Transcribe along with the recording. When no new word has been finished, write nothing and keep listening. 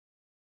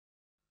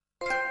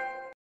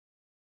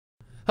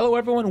Hello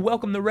everyone,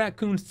 welcome to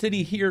Raccoon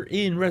City here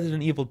in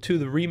Resident Evil 2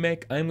 the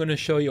remake. I'm going to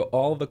show you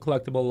all the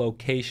collectible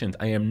locations.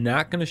 I am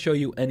not going to show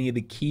you any of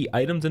the key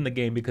items in the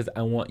game because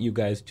I want you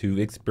guys to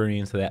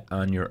experience that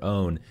on your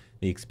own.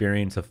 The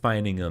experience of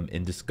finding them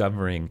and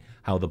discovering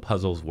how the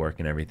puzzles work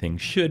and everything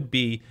should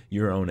be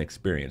your own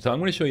experience. So I'm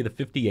going to show you the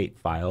 58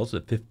 files,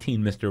 the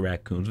 15 Mr.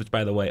 Raccoons, which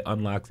by the way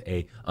unlocks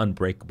a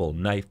unbreakable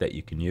knife that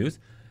you can use.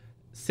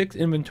 6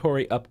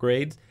 inventory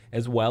upgrades,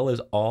 as well as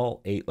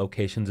all 8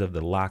 locations of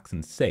the locks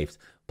and safes,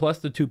 plus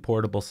the 2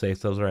 portable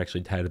safes. Those are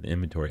actually tied to the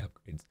inventory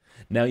upgrades.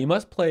 Now you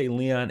must play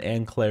Leon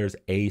and Claire's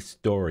A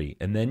story,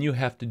 and then you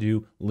have to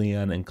do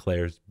Leon and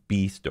Claire's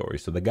B story.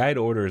 So the guide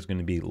order is going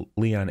to be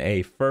Leon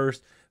A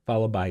first,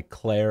 followed by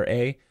Claire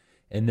A,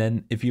 and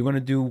then if you want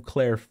to do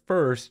Claire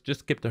first,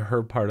 just skip to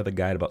her part of the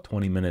guide about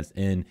 20 minutes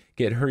in,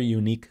 get her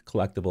unique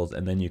collectibles,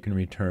 and then you can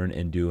return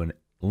and do an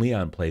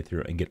Leon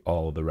playthrough and get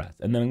all of the rest.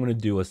 And then I'm going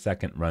to do a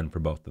second run for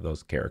both of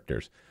those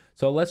characters.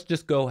 So let's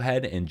just go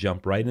ahead and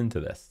jump right into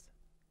this.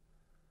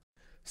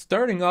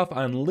 Starting off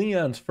on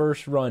Leon's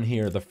first run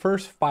here, the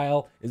first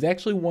file is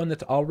actually one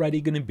that's already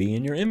going to be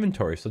in your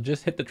inventory. So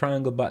just hit the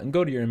triangle button,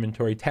 go to your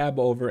inventory, tab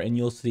over, and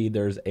you'll see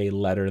there's a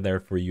letter there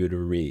for you to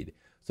read.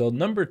 So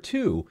number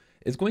 2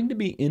 is going to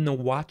be in the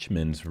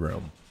Watchman's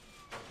room.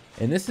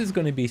 And this is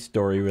going to be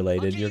story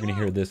related. You're going to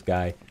hear this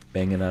guy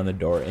banging on the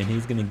door, and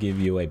he's going to give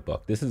you a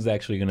book. This is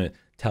actually going to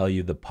tell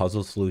you the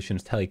puzzle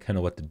solutions, tell you kind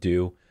of what to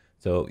do.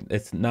 So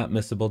it's not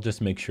missable, just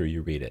make sure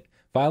you read it.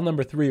 File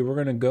number 3, we're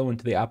going to go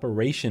into the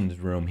operations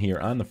room here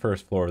on the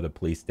first floor of the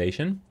police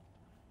station.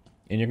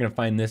 And you're going to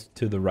find this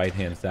to the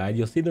right-hand side.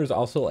 You'll see there's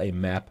also a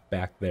map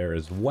back there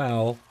as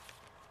well.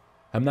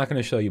 I'm not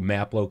going to show you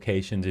map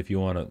locations. If you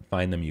want to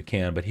find them, you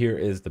can. But here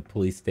is the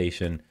police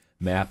station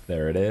map.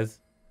 There it is.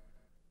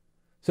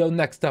 So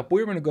next up,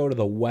 we're going to go to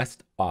the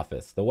West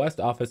office. The West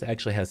office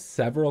actually has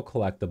several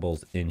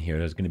collectibles in here.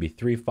 There's going to be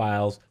 3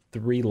 files,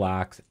 3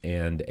 locks,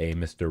 and a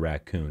Mr.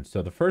 Raccoon.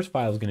 So the first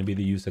file is going to be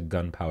the use of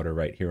gunpowder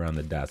right here on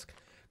the desk.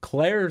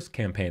 Claire's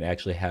campaign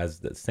actually has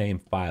the same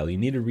file. You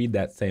need to read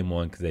that same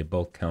one because they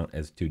both count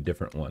as 2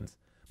 different ones.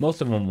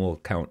 Most of them will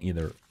count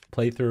either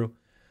playthrough.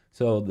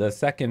 So the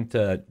second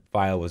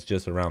file was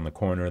just around the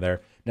corner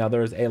there. Now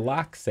there's a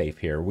lock safe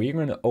here. We're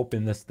going to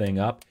open this thing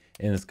up,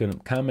 and it's going to,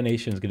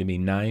 combination is going to be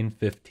 9,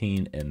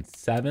 15, and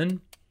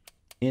 7.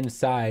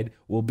 Inside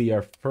will be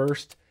our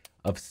first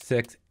of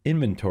 6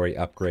 inventory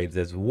upgrades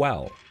as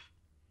well.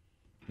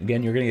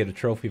 Again, you're going to get a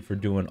trophy for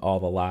doing all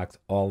the locks,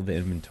 all the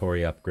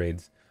inventory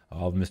upgrades,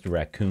 all of Mr.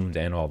 Raccoons,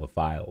 and all the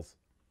files.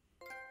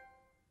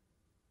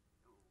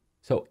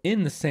 So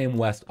in the same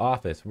West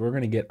office, we're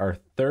going to get our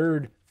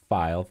third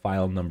file,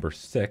 file number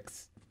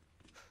 6.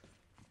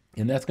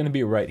 And that's going to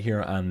be right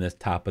here on this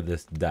top of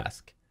this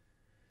desk.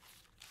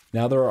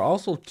 Now there are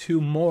also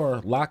 2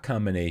 more lock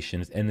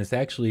combinations, and it's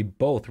actually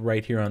both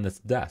right here on this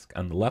desk,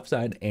 on the left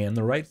side and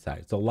the right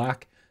side. So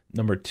lock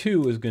number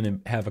 2 is going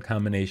to have a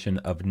combination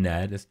of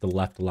Ned. It's the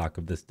left lock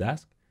of this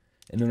desk.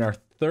 And then our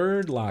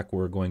third lock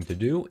we're going to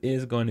do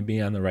is going to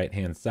be on the right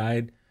hand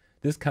side.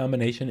 This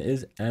combination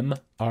is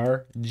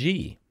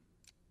MRG.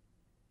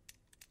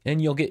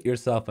 And you'll get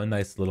yourself a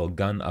nice little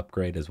gun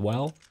upgrade as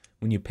well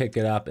when you pick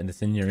it up and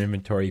it's in your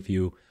inventory. If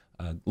you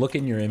look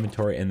in your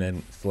inventory and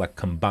then select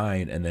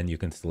combine, and then you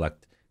can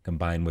select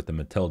combine with the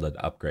Matilda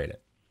to upgrade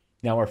it.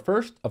 Now our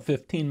first of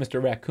 15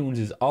 Mr. Raccoons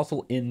is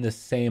also in the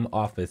same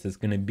office. It's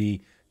going to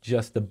be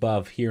just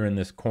above here in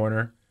this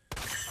corner.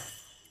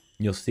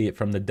 You'll see it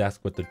from the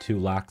desk with the 2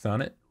 locks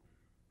on it.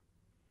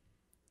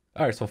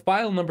 All right, so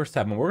file number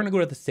 7, we're going to go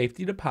to the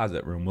safety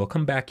deposit room. We'll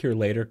come back here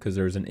later because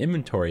there's an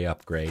inventory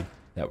upgrade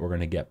that we're going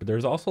to get, but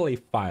there's also a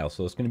file,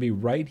 so it's going to be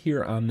right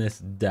here on this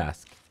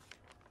desk.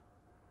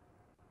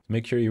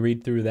 Make sure you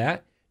read through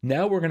that.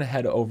 Now we're going to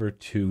head over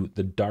to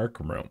the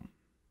Darkroom.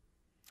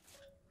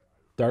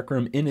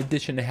 Darkroom, in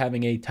addition to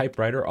having a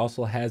typewriter,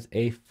 also has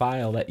a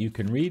file that you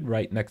can read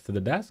right next to the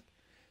desk.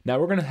 Now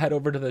we're going to head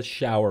over to the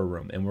shower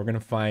room, and we're going to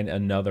find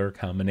another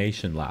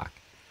combination lock.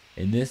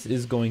 And this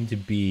is going to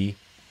be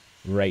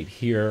right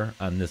here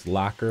on this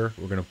locker.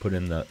 We're going to put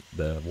in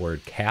the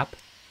word cap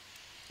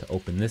to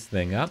open this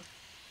thing up.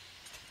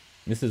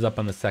 This is up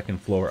on the 2nd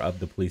floor of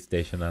the police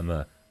station on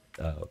the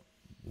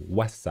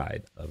west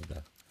side of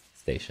the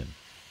station.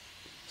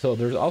 So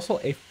there's also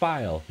a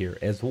file here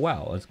as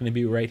well. It's going to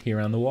be right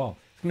here on the wall.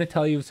 It's going to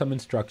tell you some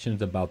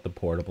instructions about the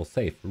portable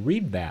safe.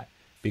 Read that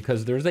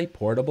because there's a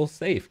portable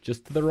safe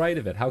just to the right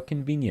of it. How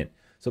convenient.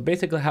 So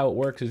basically how it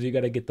works is you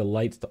got to get the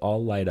lights to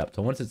all light up.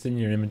 So once it's in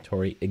your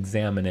inventory,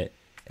 examine it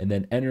and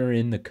then enter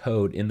in the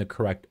code in the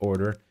correct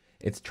order.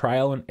 It's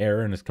trial and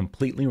error and it's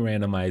completely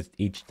randomized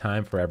each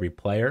time for every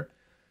player.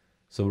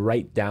 So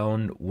write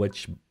down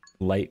which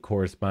light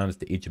corresponds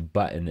to each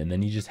button, and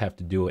then you just have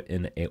to do it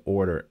in a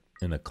order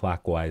in a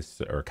clockwise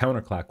or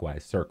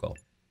counterclockwise circle.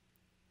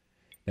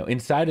 Now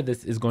inside of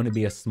this is going to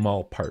be a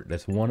small part.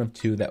 That's one of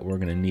 2 that we're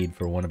going to need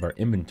for one of our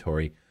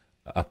inventory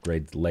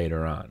upgrades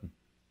later on.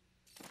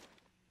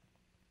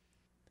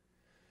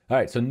 All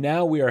right, so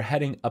now we are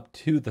heading up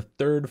to the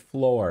 3rd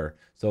floor.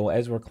 So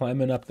as we're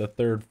climbing up the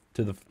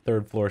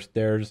third floor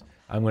stairs,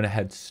 I'm going to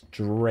head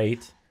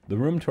straight. The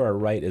room to our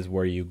right is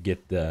where you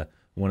get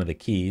one of the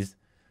keys.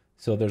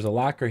 So there's a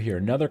locker here,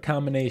 another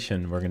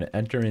combination. We're going to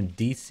enter in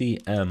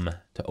DCM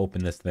to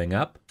open this thing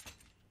up.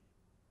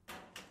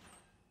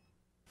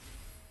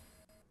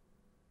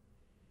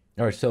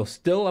 All right, so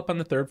still up on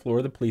the 3rd floor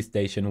of the police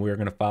station, we're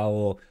going to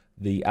follow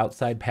the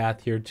outside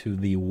path here to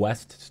the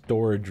west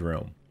storage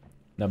room.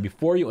 Now,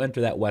 before you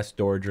enter that west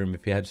storage room,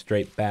 if you head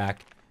straight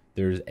back,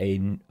 there's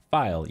a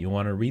file. You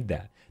want to read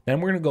that. Then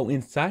we're going to go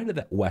inside of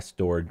that west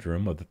storage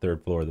room of the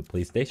 3rd floor of the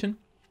police station.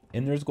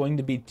 And there's going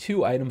to be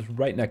 2 items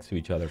right next to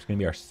each other. It's going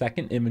to be our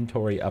second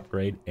inventory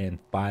upgrade and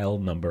file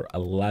number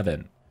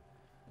 11.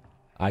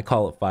 I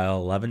call it file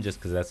 11 just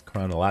because that's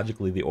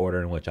chronologically the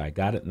order in which I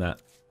got it,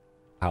 not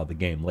how the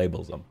game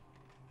labels them.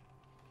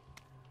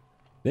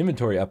 The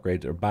inventory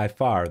upgrades are by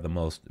far the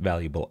most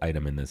valuable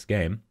item in this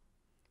game.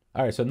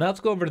 All right, so now let's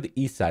go over to the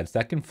east side.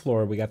 2nd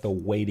floor, we got the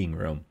waiting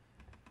room.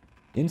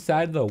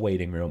 Inside the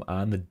waiting room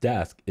on the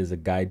desk is a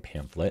guide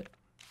pamphlet.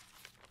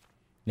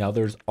 Now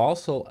there's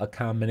also a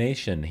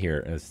combination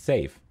here, a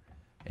safe.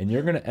 And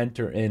you're going to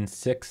enter in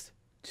 6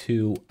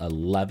 to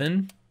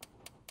 11.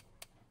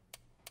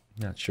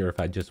 Not sure if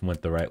I just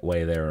went the right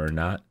way there or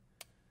not.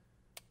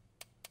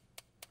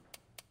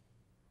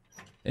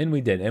 And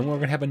we did. And we're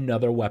going to have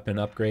another weapon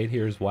upgrade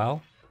here as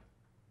well.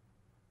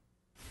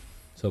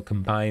 So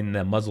combine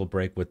the muzzle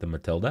brake with the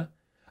Matilda.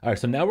 All right,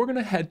 so now we're going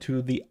to head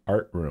to the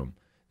art room.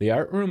 The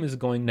art room is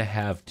going to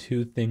have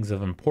 2 things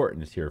of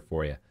importance here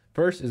for you.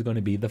 First is going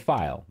to be the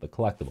file, the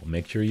collectible.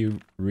 Make sure you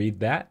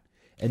read that.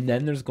 And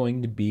then there's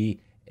going to be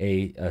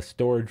a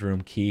storage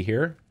room key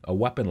here, a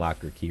weapon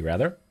locker key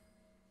rather.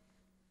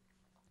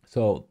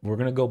 So we're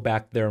going to go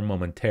back there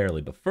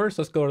momentarily. But first,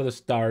 let's go to the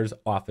STARS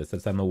office.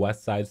 That's on the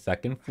west side,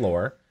 2nd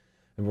floor.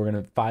 And we're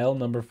going to file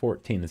number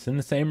 14. It's in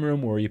the same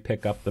room where you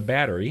pick up the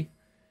battery.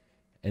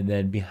 And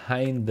then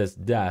behind this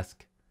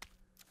desk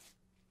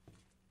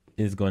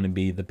is going to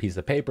be the piece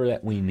of paper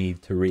that we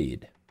need to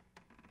read.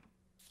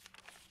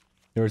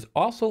 There's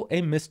also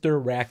a Mr.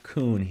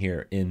 Raccoon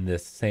here in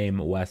this same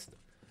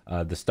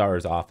the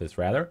STARS office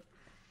rather.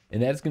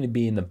 And that's going to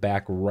be in the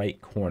back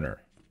right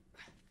corner.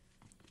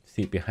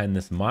 See it behind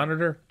this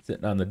monitor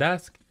sitting on the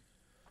desk.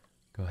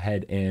 Go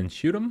ahead and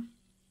shoot him.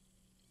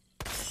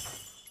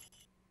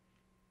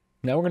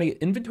 Now we're going to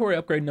get inventory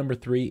upgrade number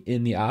 3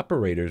 in the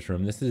operator's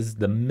room. This is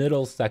the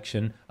middle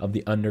section of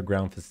the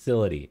underground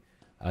facility.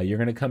 You're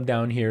going to come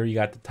down here. You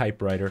got the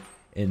typewriter.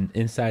 And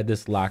inside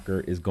this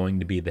locker is going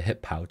to be the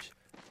hip pouch.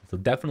 So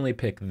definitely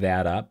pick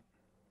that up.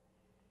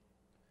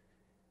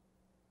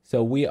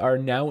 So we are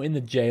now in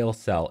the jail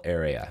cell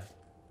area.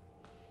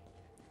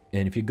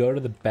 And if you go to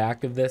the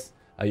back of this,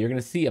 you're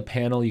going to see a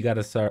panel. You got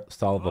to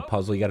solve a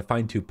puzzle. You got to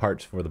find 2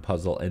 parts for the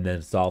puzzle and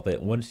then solve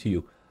it. Once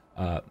you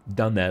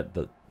done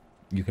that,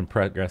 you can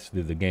progress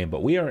through the game.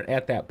 But we aren't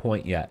at that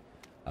point yet.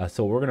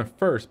 So we're going to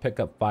first pick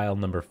up file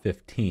number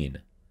 15.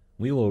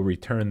 We will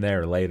return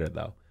there later,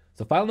 though.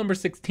 So file number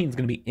 16 is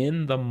going to be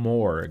in the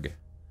morgue.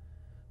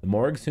 The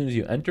morgue, as soon as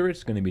you enter it,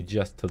 it's going to be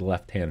just to the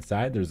left-hand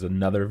side. There's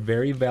another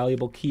very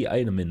valuable key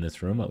item in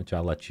this room, which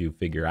I'll let you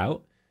figure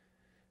out.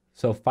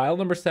 So file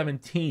number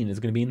 17 is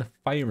going to be in the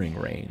firing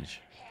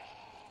range,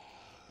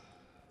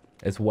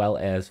 as well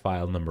as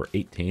file number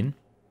 18.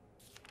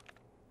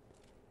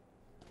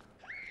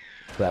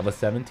 So that was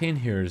 17.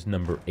 Here's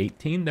number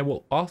 18. There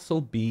will also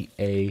be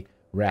a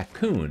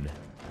raccoon.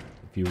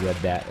 If you read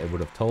that, it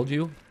would have told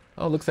you.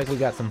 Oh, looks like we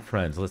got some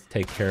friends. Let's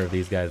take care of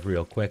these guys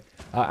real quick.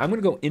 I'm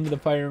going to go into the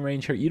firing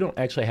range here. You don't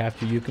actually have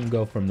to. You can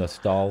go from the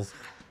stalls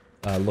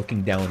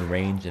looking down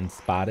range and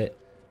spot it.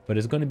 But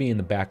it's going to be in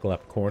the back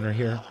left corner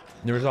here.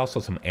 There's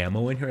also some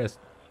ammo in here. That's,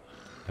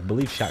 I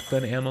believe,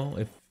 shotgun ammo,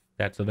 if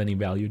that's of any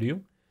value to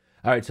you.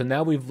 All right, so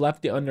now we've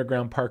left the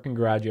underground parking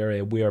garage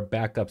area. We are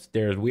back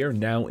upstairs. We are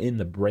now in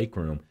the break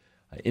room.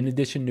 In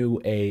addition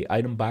to a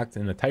item box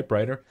and a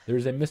typewriter,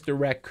 there's a Mr.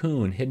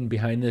 Raccoon hidden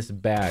behind this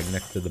bag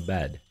next to the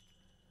bed.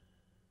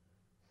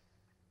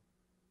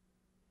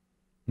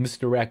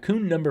 Mr.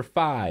 Raccoon number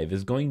 5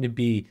 is going to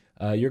be,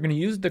 you're going to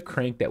use the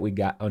crank that we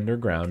got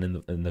underground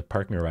in the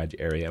parking garage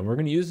area. And we're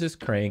going to use this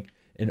crank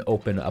and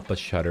open up a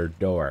shuttered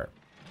door.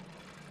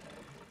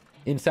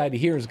 Inside of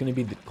here is going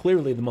to be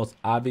clearly the most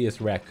obvious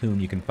raccoon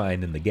you can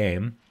find in the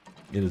game.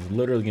 It is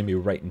literally going to be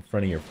right in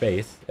front of your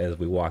face as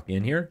we walk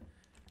in here.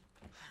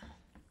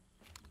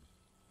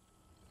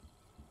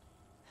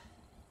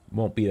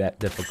 Won't be that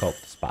difficult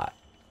to spot.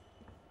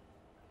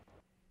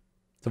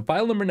 So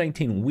file number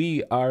 19,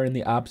 we are in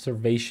the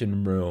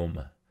observation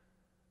room.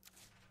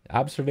 The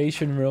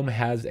observation room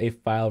has a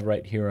file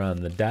right here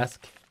on the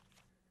desk.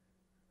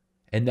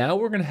 And now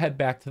we're going to head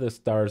back to the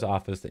STARS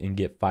office and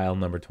get file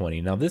number 20.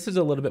 Now this is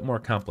a little bit more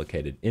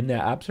complicated. In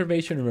that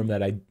observation room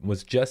that I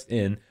was just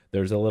in,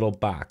 there's a little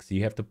box.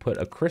 You have to put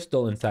a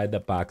crystal inside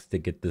that box to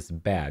get this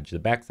badge. The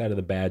backside of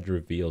the badge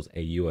reveals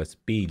a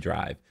USB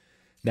drive.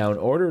 Now in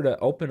order to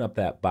open up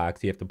that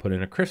box, you have to put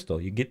in a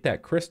crystal. You get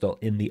that crystal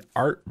in the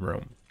art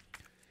room.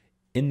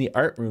 In the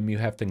art room, you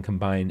have to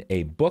combine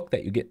a book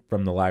that you get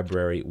from the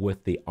library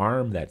with the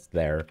arm that's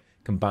there.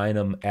 Combine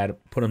them,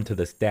 put them to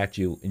the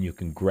statue, and you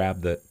can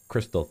grab the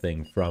crystal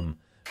thing from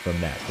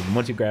that. So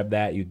once you grab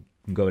that, you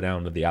can go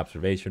down to the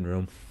observation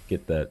room,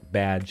 get the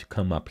badge,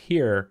 come up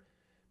here,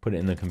 put it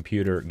in the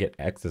computer, get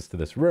access to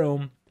this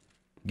room,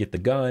 get the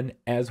gun,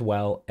 as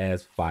well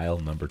as file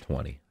number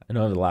 20. I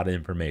know there's a lot of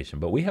information,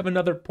 but we have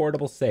another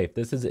portable safe.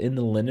 This is in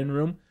the linen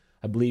room.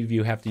 I believe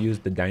you have to use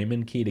the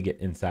diamond key to get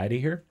inside of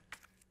here.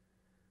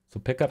 So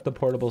pick up the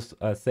portable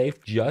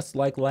safe just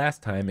like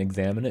last time,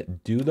 examine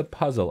it, do the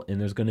puzzle, and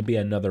there's going to be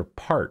another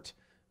part.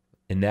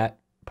 In that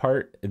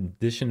part, in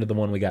addition to the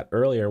one we got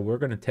earlier, we're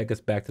going to take us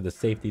back to the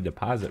safety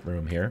deposit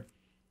room here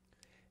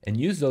and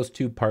use those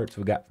 2 parts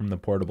we got from the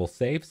portable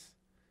safes.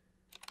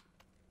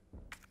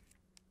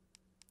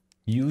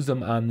 Use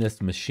them on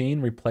this machine,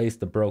 replace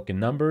the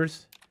broken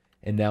numbers,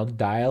 and now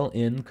dial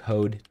in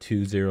code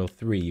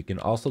 203. You can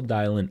also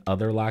dial in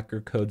other locker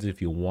codes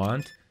if you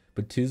want,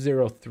 but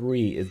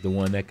 203 is the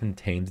one that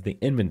contains the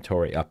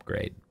inventory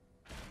upgrade.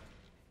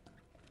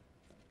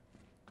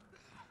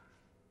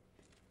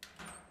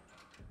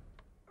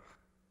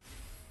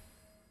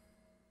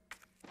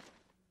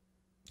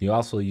 You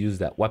also use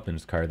that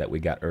weapons card that we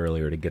got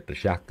earlier to get the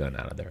shotgun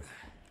out of there.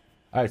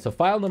 All right, so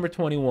file number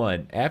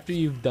 21. After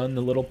you've done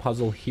the little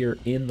puzzle here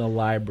in the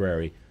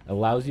library,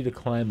 allows you to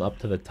climb up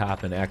to the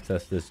top and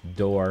access this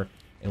door,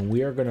 and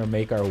we are going to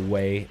make our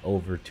way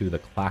over to the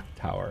clock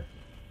tower.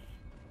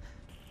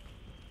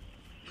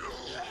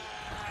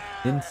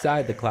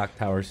 Inside the clock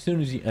tower, as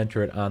soon as you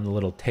enter it, on the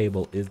little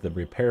table is the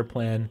repair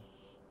plan.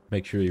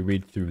 Make sure you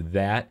read through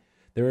that.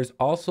 There is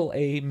also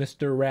a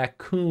Mr.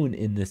 Raccoon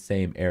in this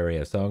same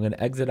area, so I'm going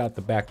to exit out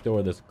the back door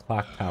of this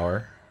clock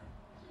tower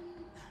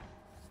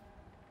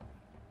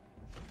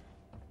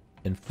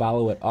and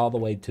follow it all the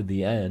way to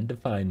the end to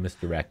find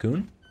Mr.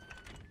 Raccoon.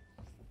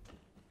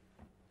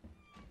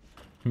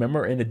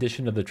 Remember, in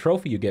addition to the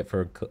trophy you get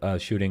for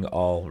shooting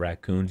all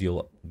raccoons,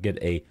 you'll get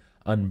a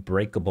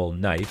unbreakable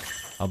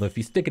knife. Although if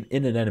you stick it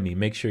in an enemy,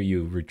 make sure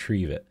you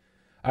retrieve it.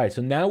 All right,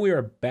 so now we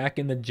are back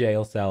in the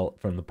jail cell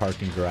from the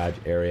parking garage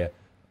area.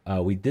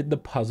 We did the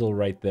puzzle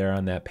right there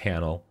on that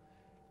panel.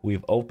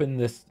 We've opened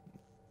this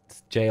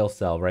jail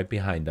cell right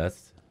behind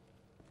us.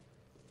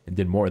 It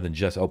did more than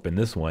just open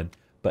this one.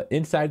 But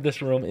inside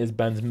this room is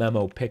Ben's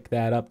memo. Pick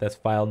that up. That's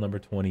file number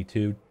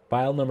 22.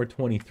 File number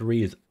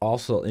 23 is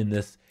also in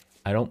this.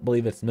 I don't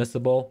believe it's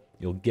missable.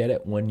 You'll get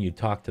it when you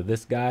talk to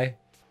this guy.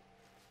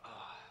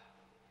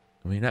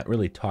 We're not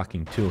really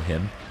talking to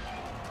him.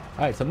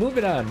 All right, so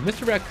moving on.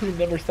 Mr. Raccoon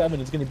number 7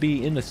 is going to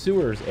be in the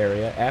sewers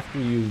area after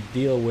you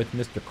deal with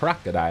Mr.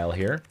 Crocodile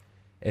here.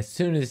 As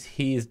soon as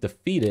he's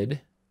defeated,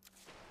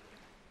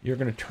 you're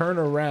going to turn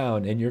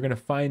around and you're going to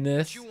find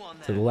this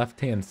to the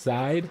left-hand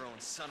side.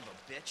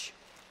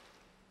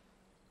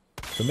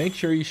 So make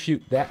sure you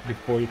shoot that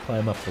before you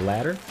climb up the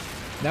ladder.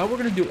 Now we're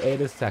going to do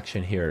Ada's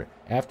section here.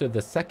 After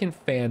the second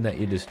fan that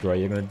you destroy,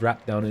 you're going to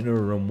drop down into a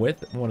room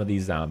with one of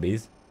these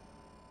zombies.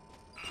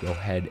 Go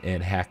ahead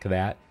and hack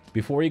that.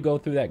 Before you go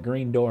through that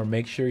green door,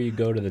 make sure you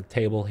go to the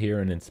table here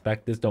and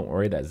inspect this. Don't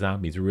worry, that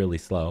zombie's really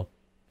slow.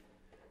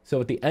 So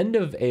at the end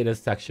of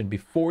Ada's section,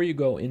 before you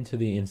go into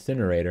the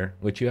incinerator,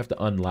 which you have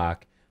to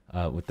unlock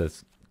with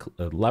this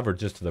lever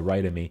just to the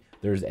right of me,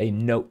 there's a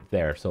note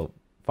there. So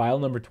file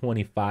number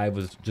 25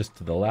 was just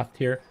to the left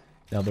here.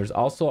 Now there's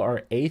also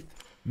our 8th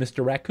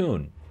Mr.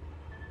 Raccoon.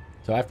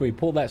 So after we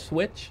pull that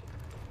switch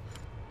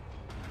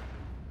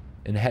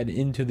and head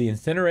into the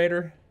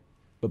incinerator,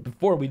 but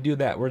before we do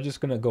that, we're just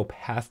going to go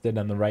past it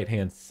on the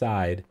right-hand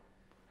side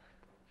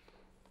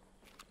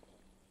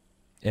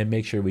and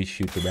make sure we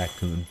shoot the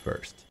raccoon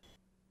first.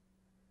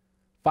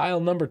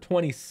 File number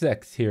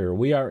 26 here.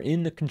 We are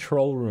in the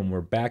control room. We're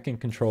back in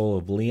control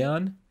of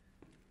Leon.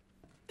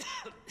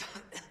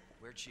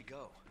 Where'd she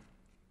go?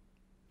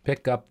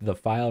 Pick up the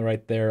file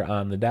right there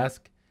on the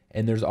desk.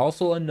 And there's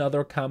also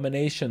another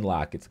combination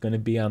lock. It's going to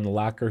be on the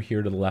locker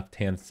here to the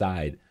left-hand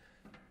side.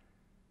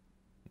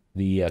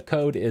 The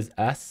code is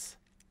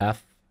SF,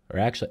 or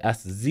actually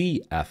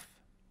SZF.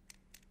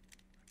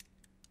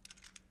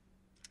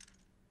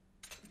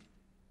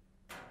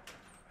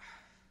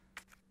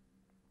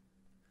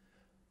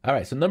 All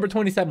right, so number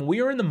 27,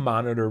 we are in the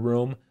monitor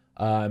room.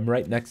 I'm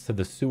right next to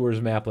the sewers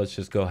map. Let's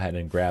just go ahead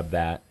and grab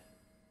that.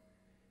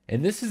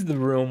 And this is the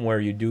room where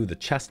you do the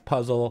chest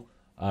puzzle.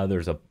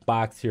 There's a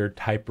box here,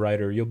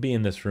 typewriter. You'll be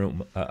in this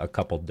room a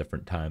couple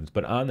different times.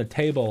 But on the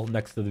table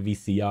next to the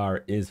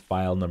VCR is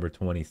file number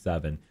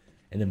 27.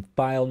 And then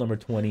file number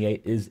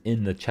 28 is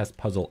in the chess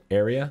puzzle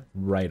area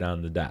right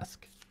on the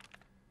desk.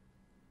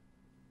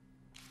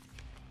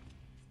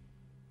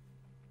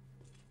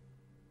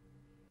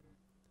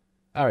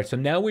 All right, so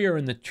now we are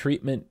in the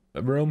treatment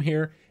room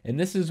here, and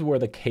this is where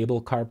the cable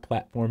car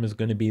platform is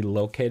going to be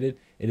located.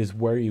 It is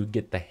where you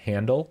get the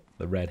handle,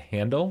 the red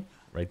handle,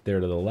 right there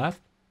to the left.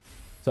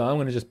 So I'm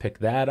going to just pick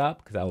that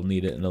up because I will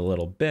need it in a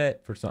little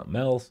bit for something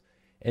else.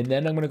 And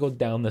then I'm going to go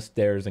down the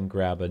stairs and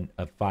grab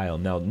a file.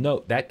 Now,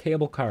 note, that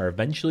cable car,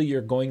 eventually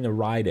you're going to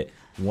ride it.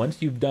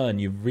 Once you've done,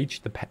 you've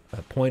reached the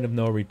point of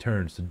no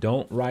return. So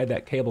don't ride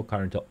that cable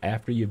car until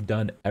after you've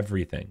done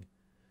everything.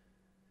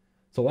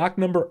 So lock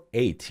number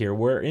 8 here.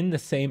 We're in the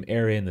same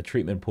area, in the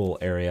treatment pool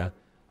area.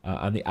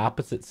 On the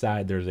opposite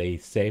side, there's a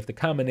safe. The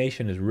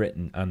combination is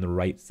written on the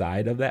right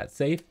side of that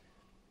safe.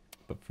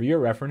 But for your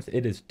reference,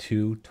 it is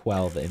 2,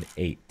 12, and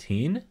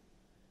 18.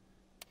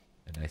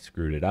 And I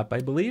screwed it up, I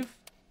believe.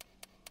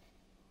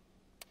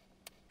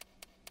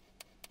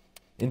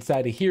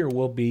 Inside of here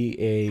will be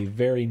a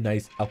very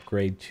nice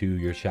upgrade to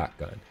your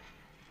shotgun.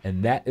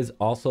 And that is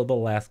also the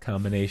last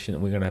combination that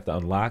we're going to have to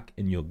unlock,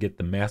 and you'll get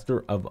the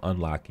Master of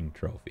Unlocking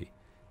trophy.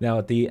 Now,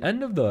 at the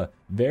end of the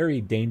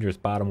very dangerous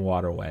bottom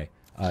waterway,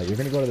 you're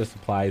going to go to the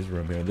supplies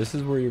room here. This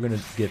is where you're going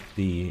to get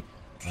the,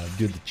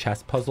 do the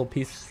chess puzzle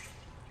piece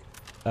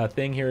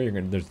thing here.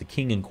 There's the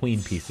king and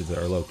queen pieces that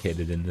are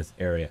located in this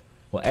area.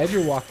 Well, as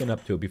you're walking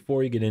up to it,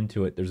 before you get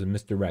into it, there's a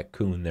Mr.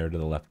 Raccoon there to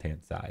the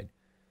left-hand side.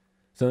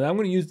 So now I'm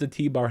going to use the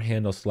T-bar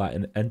handle slot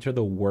and enter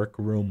the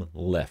workroom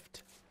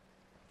lift.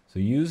 So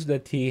use the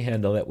T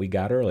handle that we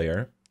got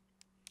earlier.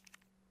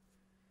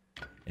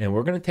 And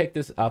we're going to take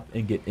this up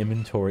and get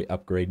inventory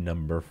upgrade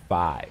number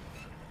 5.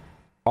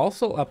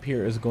 Also up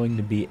here is going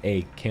to be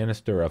a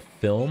canister of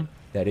film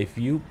that if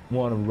you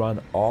want to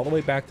run all the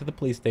way back to the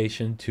police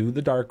station, to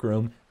the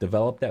darkroom,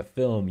 develop that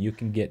film, you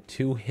can get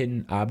 2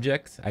 hidden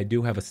objects. I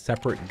do have a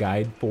separate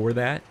guide for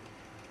that.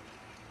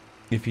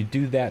 If you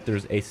do that,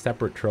 there's a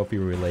separate trophy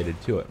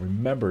related to it.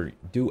 Remember,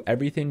 do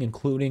everything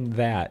including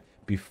that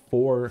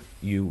before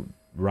you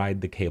ride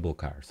the cable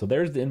car. So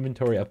there's the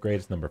inventory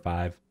upgrades number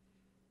 5.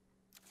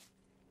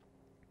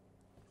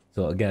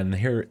 So again,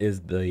 here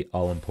is the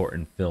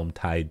all-important film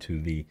tied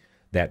to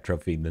that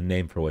trophy, the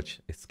name for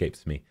which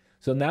escapes me.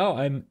 So now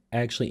I'm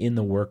actually in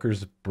the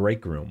workers'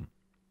 break room.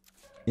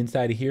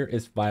 Inside of here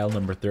is file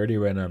number 30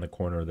 right on the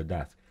corner of the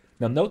desk.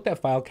 Now note that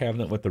file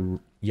cabinet with the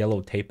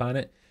yellow tape on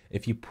it.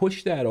 If you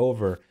push that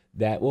over,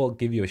 that will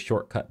give you a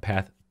shortcut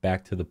path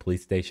back to the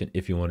police station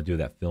if you want to do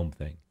that film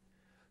thing.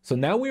 So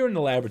now we are in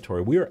the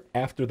laboratory. We are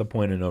after the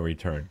point of no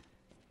return.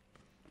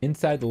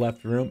 Inside the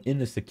left room, in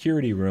the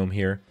security room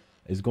here,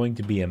 is going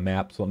to be a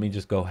map. So let me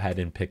just go ahead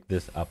and pick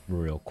this up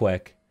real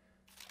quick.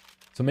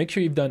 So make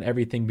sure you've done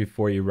everything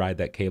before you ride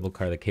that cable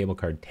car. The cable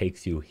car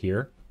takes you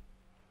here.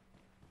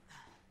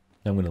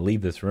 I'm going to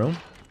leave this room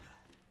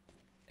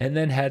and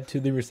then head to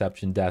the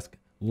reception desk.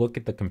 Look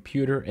at the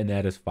computer, and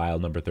that is file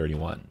number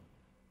 31.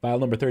 File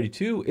number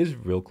 32 is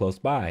real close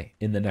by,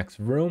 in the next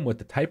room with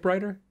the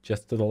typewriter,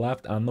 just to the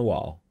left on the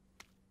wall.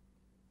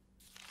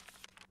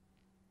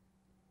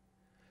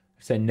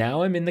 So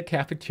now I'm in the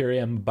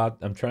cafeteria.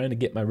 I'm trying to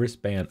get my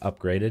wristband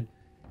upgraded,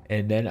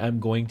 and then I'm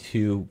going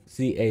to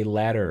see a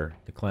ladder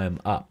to climb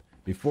up.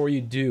 Before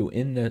you do,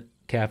 in the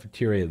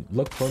cafeteria,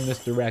 look for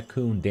Mr.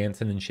 Raccoon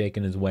dancing and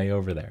shaking his way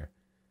over there.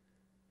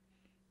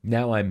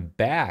 Now I'm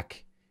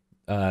back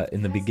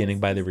in the beginning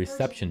by the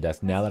reception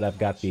desk. Now that I've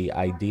got the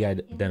ID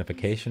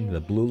identification, the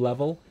blue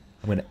level,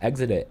 I'm going to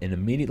exit it, and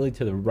immediately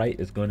to the right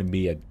is going to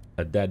be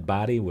a dead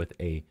body with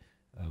a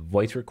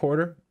voice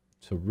recorder.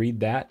 So read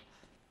that.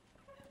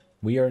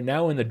 We are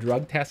now in the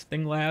drug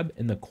testing lab.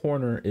 In the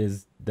corner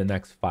is the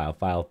next file,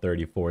 file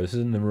 34. This is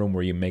in the room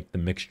where you make the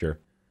mixture.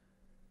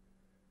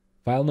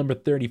 File number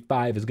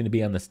 35 is going to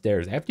be on the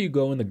stairs. After you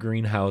go in the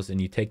greenhouse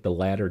and you take the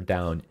ladder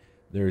down,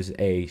 there's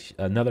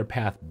another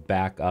path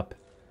back up.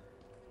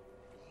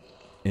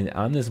 And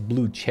on this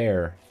blue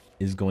chair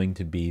is going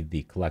to be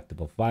the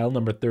collectible. File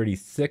number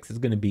 36 is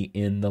going to be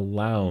in the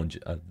lounge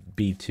of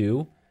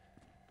B2.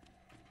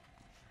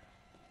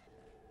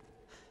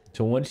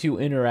 So once you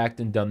interact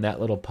and done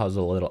that little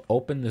puzzle, it'll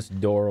open this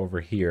door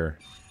over here.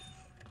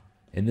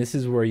 And this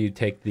is where you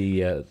take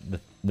the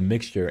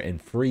mixture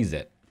and freeze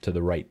it to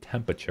the right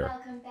temperature.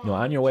 Now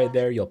on your way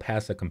there, you'll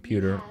pass a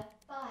computer.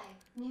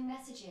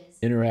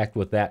 Interact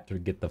with that to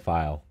get the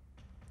file.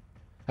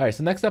 All right,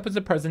 so next up is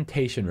the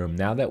presentation room.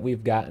 Now that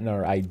we've gotten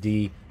our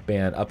ID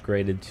band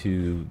upgraded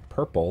to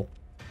purple,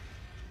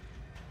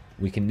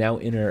 we can now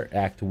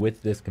interact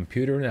with this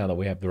computer now that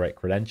we have the right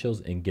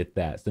credentials and get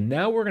that. So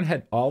now we're going to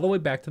head all the way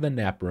back to the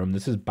nap room.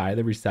 This is by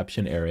the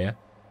reception area.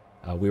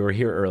 We were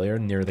here earlier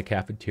near the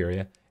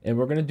cafeteria. And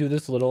we're going to do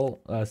this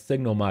little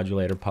signal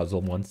modulator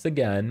puzzle once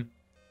again.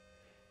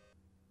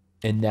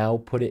 And now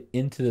put it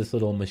into this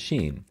little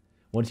machine.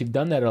 Once you've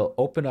done that, it'll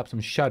open up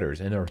some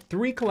shutters. And there are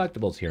 3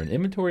 collectibles here. An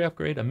inventory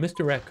upgrade, a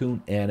Mr.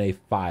 Raccoon, and a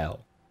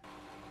file.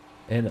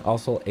 And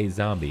also a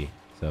zombie.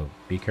 So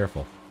be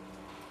careful.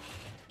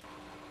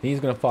 He's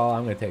going to fall.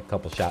 I'm going to take a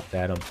couple shots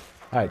at him.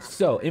 All right,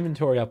 so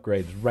inventory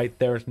upgrades. Right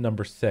there is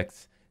number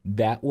 6.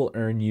 That will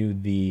earn you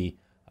the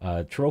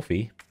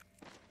trophy.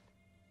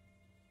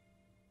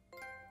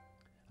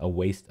 A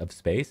waste of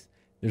space.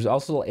 There's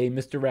also a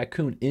Mr.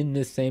 Raccoon in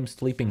this same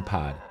sleeping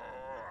pod.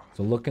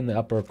 So look in the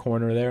upper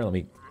corner there. Let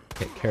me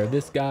take care of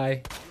this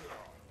guy.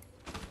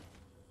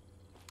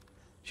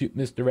 Shoot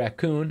Mr.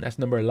 Raccoon. That's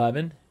number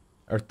 11.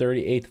 Our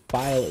 38th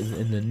file is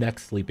in the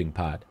next sleeping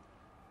pod.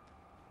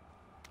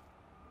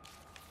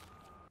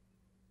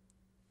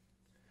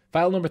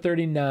 File number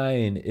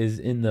 39 is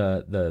in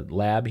the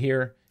lab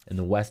here in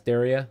the west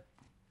area.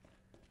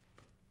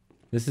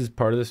 This is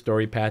part of the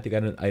story path. You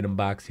got an item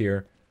box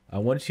here.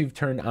 Once you've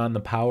turned on the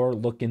power,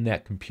 look in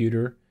that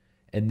computer,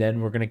 and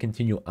then we're going to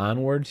continue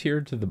onwards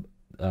here to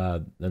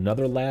the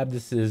another lab.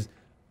 This is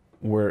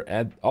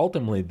where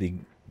ultimately the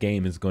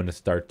game is going to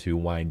start to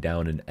wind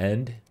down and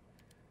end.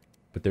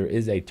 But there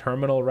is a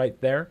terminal right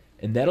there,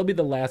 and that'll be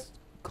the last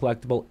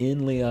collectible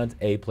in Leon's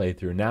A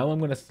playthrough. Now I'm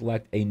going to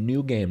select a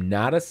new game,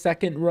 not a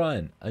second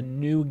run, a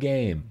new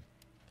game.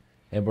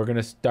 And we're going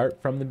to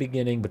start from the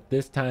beginning, but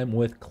this time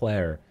with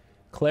Claire.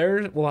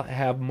 Claire will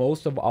have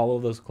most of all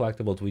of those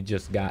collectibles we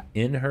just got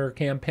in her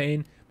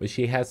campaign, but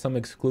she has some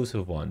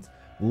exclusive ones.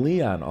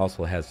 Leon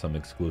also has some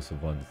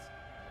exclusive ones.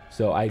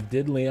 So I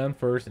did Leon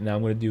first, and now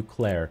I'm going to do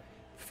Claire.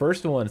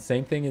 First one,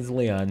 same thing as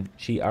Leon.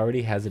 She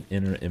already has it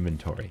in her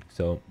inventory.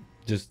 So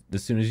just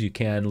as soon as you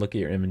can, look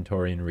at your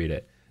inventory and read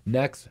it.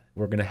 Next,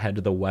 we're going to head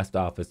to the West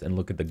office and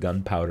look at the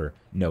gunpowder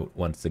note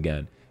once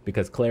again.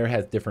 Because Claire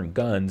has different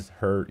guns,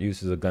 her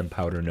use of a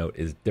gunpowder note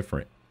is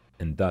different,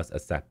 and thus a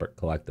separate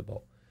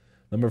collectible.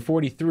 Number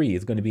 43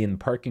 is going to be in the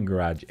parking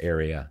garage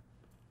area.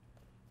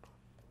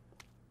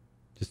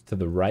 Just to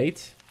the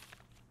right.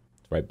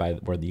 Right by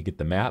where you get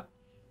the map.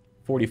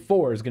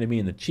 44 is going to be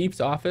in the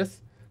chief's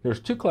office. There's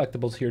two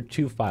collectibles here,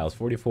 two files,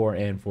 44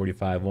 and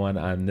 45, one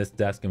on this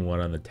desk and one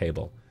on the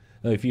table.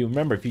 Now, if you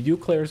remember, if you do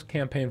Claire's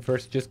campaign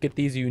first, just get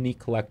these unique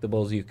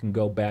collectibles. You can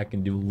go back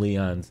and do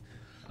Leon's,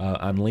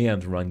 on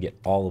Leon's run, get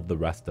all of the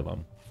rest of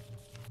them.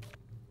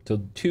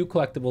 So two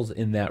collectibles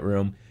in that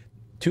room.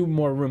 Two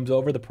more rooms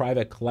over, the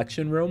private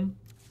collection room.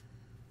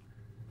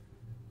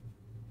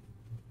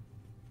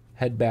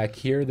 Head back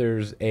here.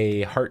 There's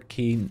a heart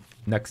key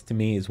next to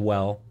me as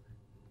well.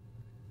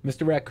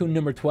 Mr. Raccoon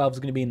number 12 is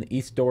going to be in the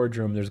east storage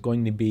room. There's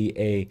going to be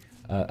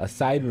a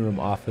side room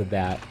off of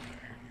that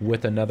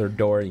with another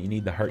door you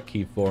need the heart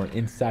key for.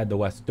 Inside the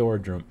west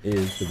storage room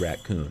is the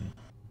raccoon.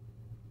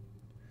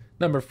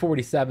 Number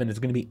 47 is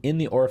going to be in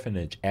the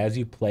orphanage as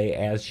you play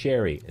as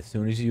Sherry. As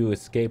soon as you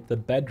escape the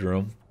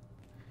bedroom,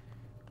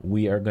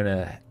 we are going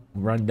to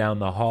run down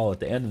the hall. At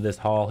the end of this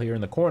hall here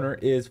in the corner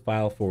is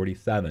file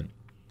 47.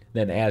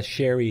 Then as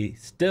Sherry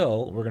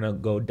still, we're going to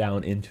go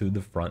down into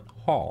the front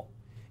hall.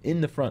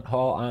 In the front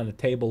hall on the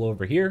table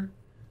over here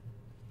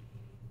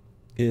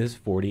is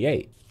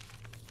 48.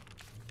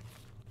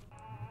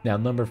 Now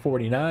number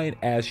 49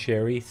 as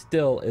Sherry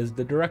still is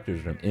the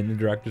director's room. In the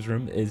director's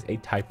room is a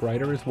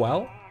typewriter as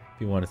well,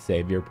 if you want to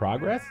save your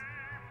progress.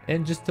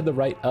 And just to the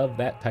right of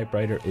that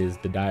typewriter is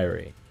the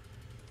diary.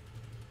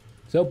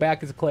 So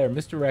back as Claire,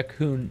 Mr.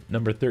 Raccoon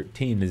number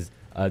 13 is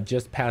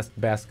just past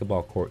the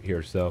basketball court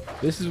here. So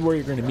this is where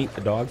you're going to meet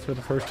the dogs for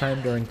the first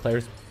time during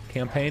Claire's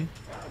campaign.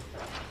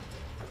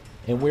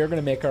 And we're going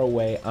to make our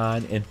way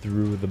on and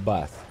through the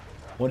bus.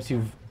 Once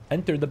you've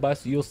entered the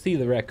bus, you'll see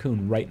the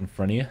raccoon right in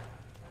front of you.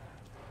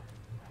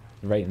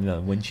 Right in the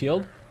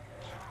windshield.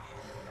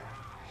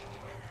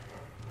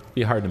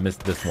 Be hard to miss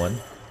this one.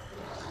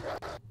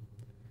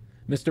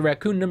 Mr.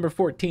 Raccoon number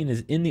 14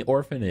 is in the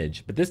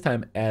orphanage, but this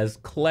time as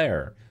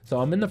Claire.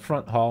 So I'm in the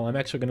front hall. I'm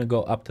actually going to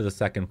go up to the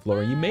second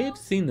floor. You may have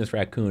seen this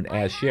raccoon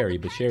as Sherry,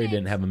 but Sherry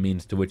didn't have a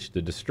means to which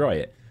to destroy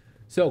it.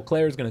 So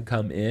Claire's going to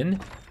come in,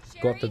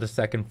 go up to the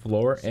second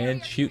floor,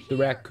 and shoot the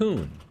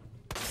raccoon.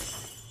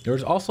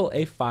 There's also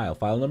a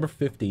file number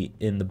 50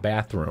 in the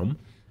bathroom.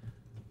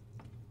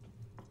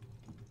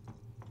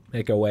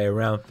 Make our way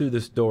around through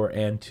this door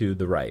and to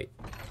the right.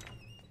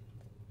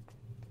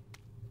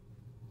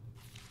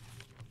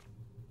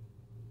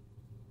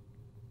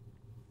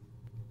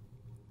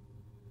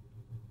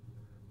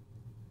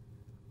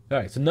 All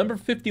right, so number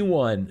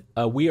 51,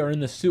 we are in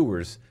the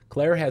sewers.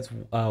 Claire has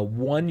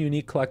one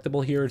unique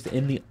collectible here. It's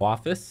in the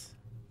office.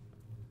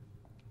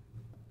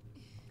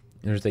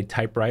 There's a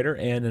typewriter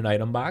and an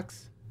item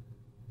box.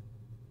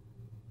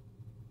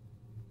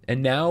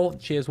 And now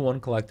she has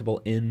one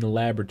collectible in the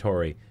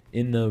laboratory.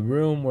 In the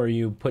room where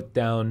you put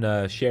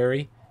down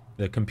Sherry,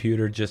 the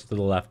computer just to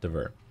the left of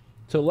her.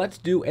 So let's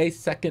do a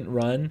second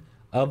run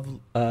of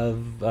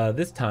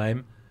this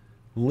time,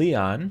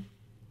 Leon.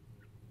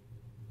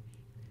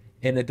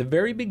 And at the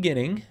very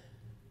beginning,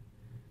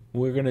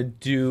 we're going to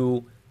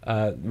do,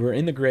 we're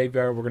in the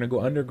graveyard. We're going to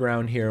go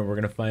underground here, and we're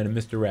going to find a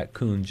Mr.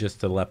 Raccoon just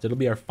to the left. It'll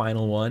be our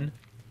final one.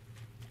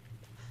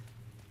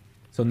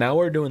 So now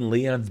we're doing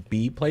Leon's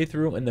B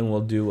playthrough, and then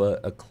we'll do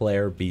a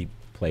Claire B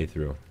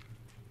playthrough.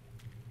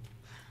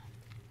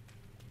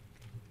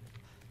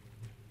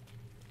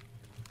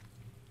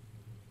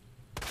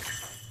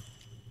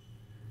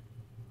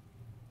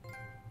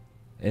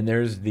 And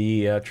there's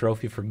the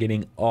trophy for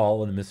getting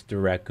all of the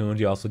Mr. Raccoons.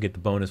 You also get the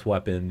bonus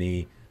weapon,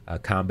 the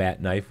combat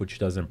knife, which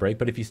doesn't break.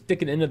 But if you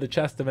stick it into the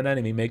chest of an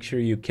enemy, make sure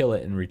you kill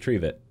it and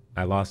retrieve it.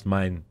 I lost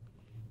mine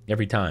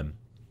every time.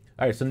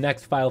 All right, so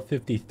next, file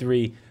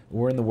 53.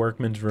 We're in the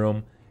workman's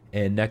room.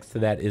 And next to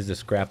that is a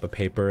scrap of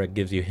paper. It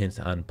gives you hints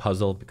on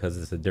puzzle because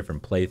it's a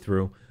different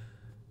playthrough.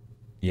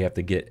 You have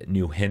to get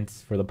new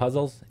hints for the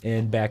puzzles.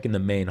 And back in the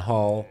main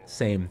hall,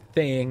 same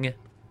thing.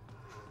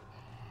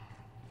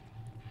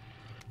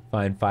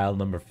 Find file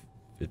number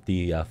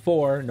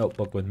 54,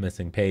 notebook with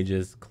missing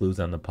pages, clues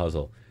on the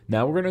puzzle.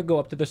 Now we're going to go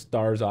up to the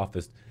STAR's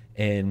office,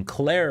 and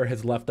Claire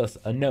has left us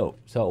a note.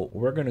 So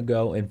we're going to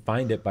go and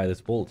find it by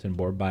this bulletin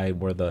board, by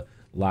where the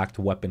locked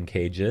weapon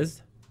cage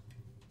is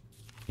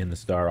in the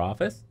STAR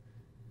office.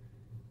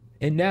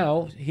 And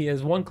now he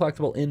has one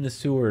collectible in the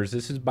sewers.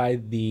 This is by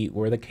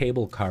where the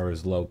cable car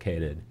is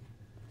located.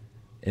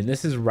 And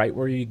this is right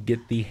where you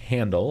get the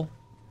handle.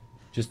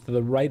 Just to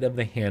the right of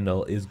the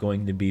handle is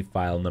going to be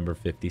file number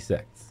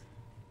 56.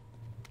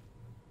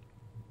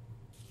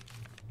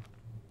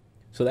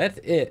 So that's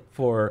it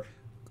for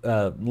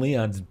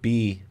Leon's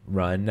B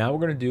run. Now we're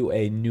going to do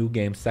a new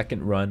game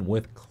second run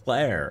with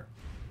Claire.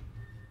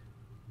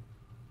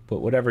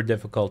 Put whatever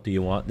difficulty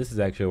you want. This is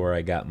actually where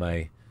I got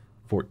my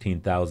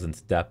 14,000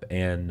 step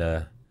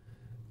and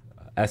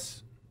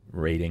S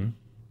rating.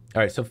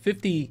 All right, so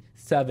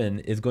 57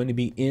 is going to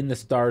be in the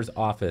STAR's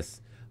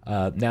office.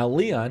 Now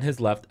Leon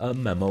has left a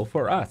memo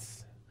for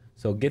us.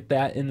 So get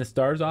that in the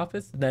STAR's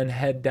office, then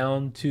head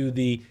down to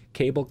the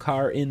cable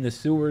car in the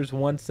sewers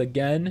once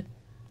again.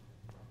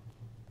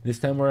 This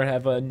time we're going to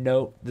have a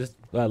note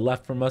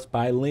left from us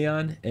by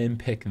Leon, and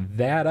pick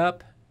that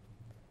up.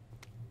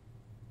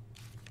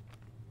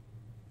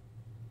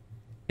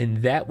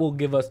 And that will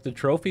give us the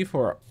trophy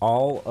for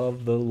all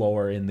of the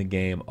lore in the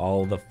game,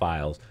 all the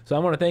files. So I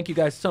want to thank you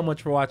guys so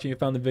much for watching. If you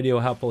found the video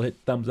helpful, hit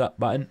the thumbs up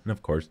button, and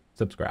of course,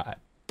 subscribe.